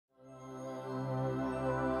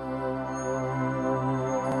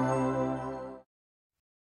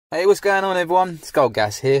Hey, what's going on everyone? Skull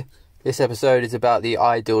Gas here. This episode is about the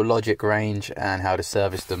ideal logic range and how to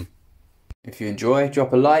service them. If you enjoy,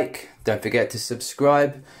 drop a like, don't forget to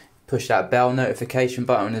subscribe, push that bell notification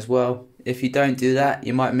button as well. If you don't do that,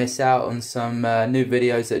 you might miss out on some new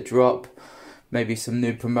videos that drop, maybe some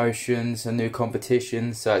new promotions and new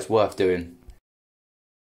competitions, so it's worth doing.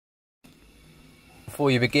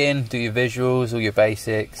 Before you begin, do your visuals, all your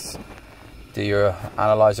basics, do your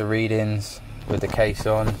analyzer readings with the case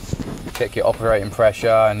on, check your operating pressure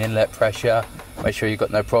and inlet pressure, make sure you've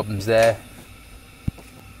got no problems there.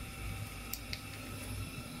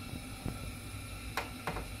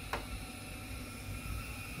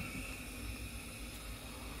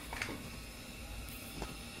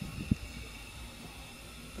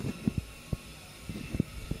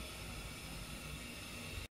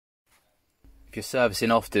 If you're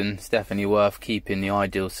servicing often, it's definitely worth keeping the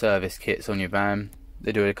ideal service kits on your van.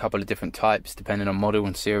 They do a couple of different types depending on model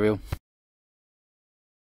and serial.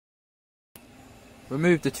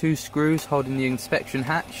 Remove the 2 screws holding the inspection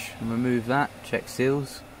hatch and remove that, check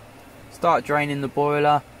seals. Start draining the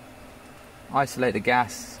boiler, isolate the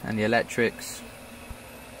gas and the electrics.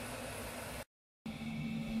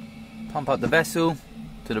 Pump up the vessel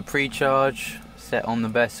to the pre-charge set on the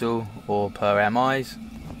vessel or per MIs.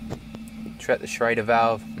 Check the Schrader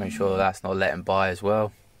valve, make sure that's not letting by as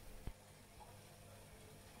well.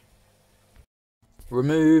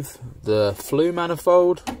 Remove the flue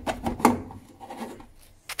manifold.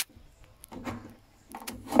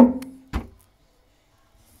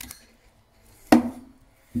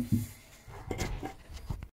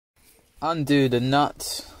 Undo the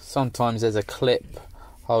nut. Sometimes there's a clip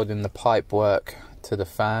holding the pipe work to the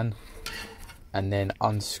fan, and then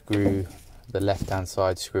unscrew the left hand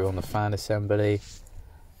side screw on the fan assembly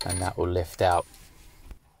and that will lift out.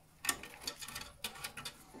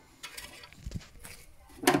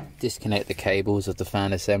 Disconnect the cables of the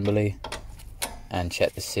fan assembly and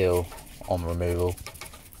check the seal on removal.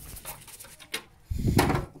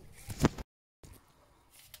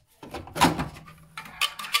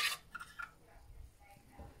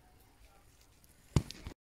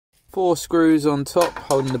 Four screws on top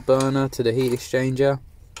holding the burner to the heat exchanger.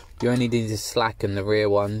 You only need to slacken the rear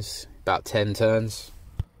ones about 10 turns.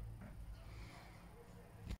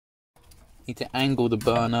 Need to angle the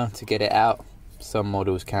burner to get it out. Some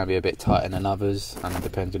models can be a bit tighter than others, and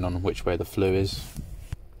depending on which way the flue is.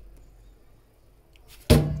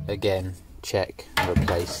 Again, check and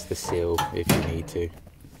replace the seal if you need to.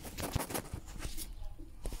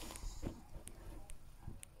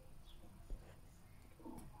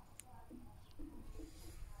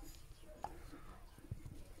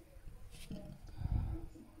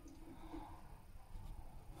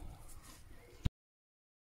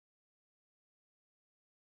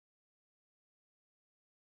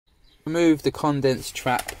 Remove the condense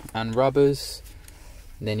trap and rubbers,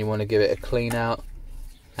 and then you want to give it a clean out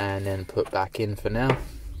and then put back in for now.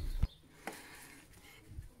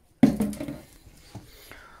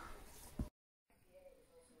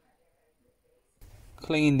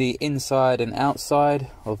 Clean the inside and outside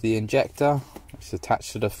of the injector which is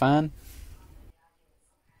attached to the fan.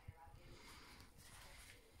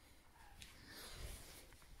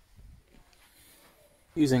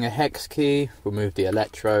 Using a hex key, remove the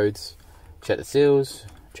electrodes, check the seals,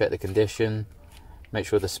 check the condition, make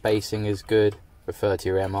sure the spacing is good, refer to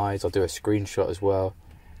your MIs. I'll do a screenshot as well.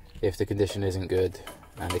 If the condition isn't good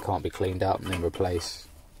and it can't be cleaned up, then replace.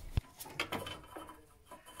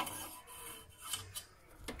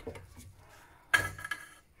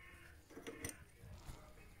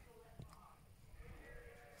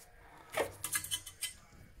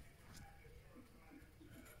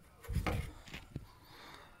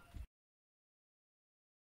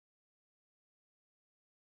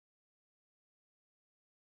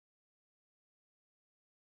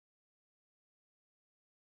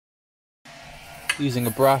 Using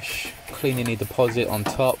a brush, cleaning the deposit on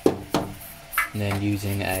top, and then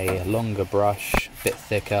using a longer brush, a bit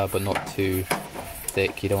thicker but not too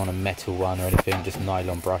thick. You don't want a metal one or anything, just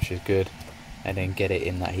nylon brush is good. And then get it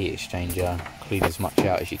in that heat exchanger, clean as much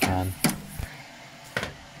out as you can.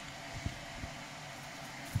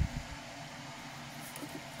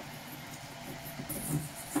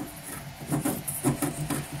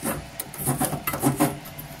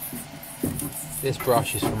 This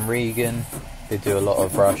brush is from Regan. They do a lot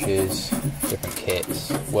of brushes, different kits,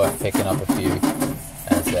 worth picking up a few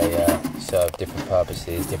as they serve different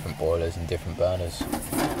purposes, different boilers and different burners.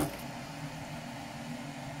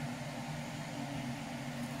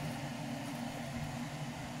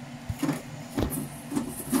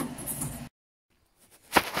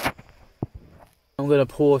 I'm going to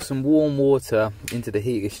pour some warm water into the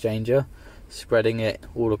heat exchanger, spreading it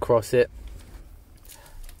all across it.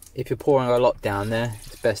 If you're pouring a lot down there,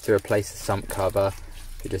 it's best to replace the sump cover.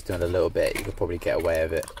 If you're just doing a little bit, you could probably get away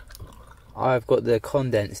with it. I've got the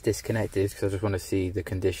condense disconnected because I just want to see the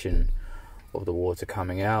condition of the water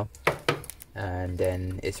coming out. And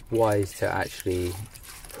then it's wise to actually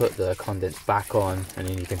put the condense back on, and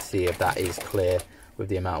then you can see if that is clear. With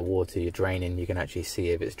the amount of water you're draining, you can actually see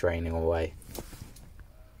if it's draining away.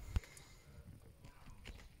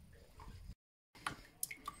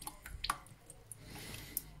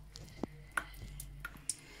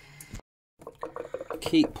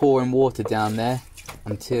 Keep pouring water down there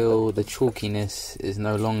until the chalkiness is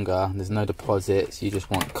no longer, there's no deposits. You just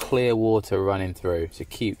want clear water running through, so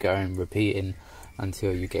keep going, repeating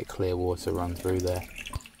until you get clear water run through there.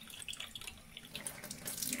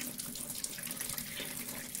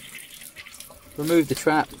 Remove the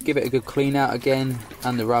trap, give it a good clean out again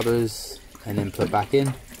and the rubbers, and then put back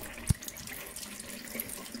in.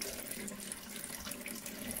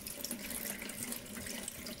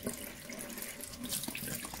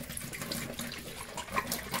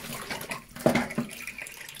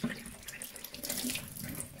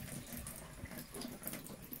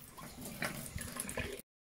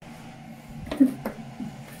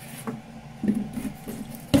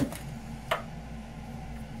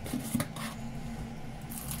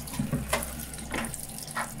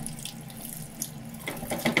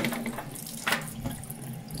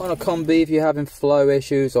 On a combi, if you're having flow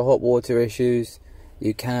issues or hot water issues,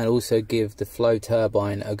 you can also give the flow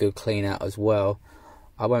turbine a good clean out as well.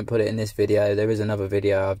 I won't put it in this video, there is another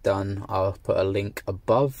video I've done, I'll put a link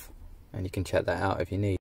above and you can check that out if you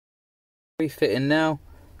need. Refitting now,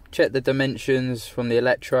 check the dimensions from the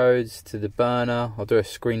electrodes to the burner. I'll do a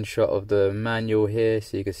screenshot of the manual here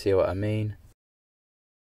so you can see what I mean.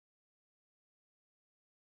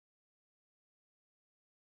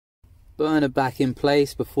 Burner back in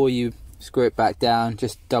place. Before you screw it back down,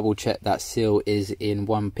 just double check that seal is in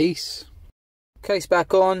one piece. Case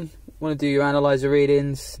back on, want to do your analyzer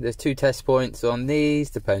readings. There's 2 test points on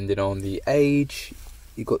these depending on the age.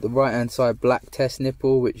 You've got the right hand side black test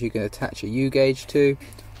nipple which you can attach a U gauge to,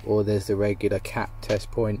 or there's the regular cap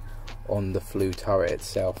test point on the flue turret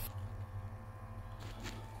itself.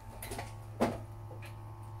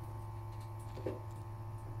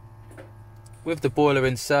 With the boiler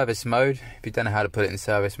in service mode, if you don't know how to put it in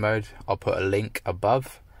service mode, I'll put a link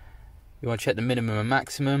above. You want to check the minimum and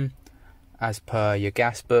maximum as per your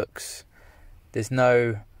gas books. There's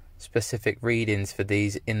no specific readings for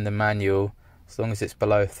these in the manual, as long as it's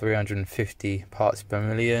below 350 parts per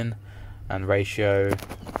million and ratio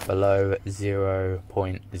below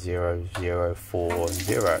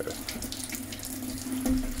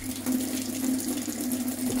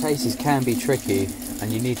 0.0040. The cases can be tricky,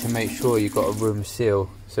 and you need to make sure you've got a room seal.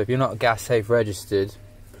 So if you're not gas safe registered,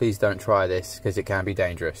 please don't try this because it can be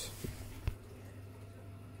dangerous.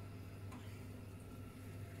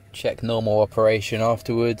 Check normal operation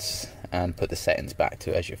afterwards and put the settings back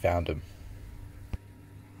to as you found them.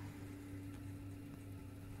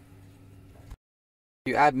 If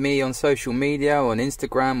you add me on social media, on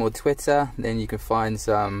Instagram or Twitter, then you can find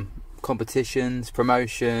some competitions,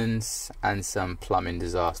 promotions and some plumbing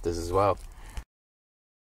disasters as well.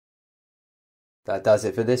 That does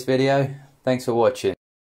it for this video. Thanks for watching.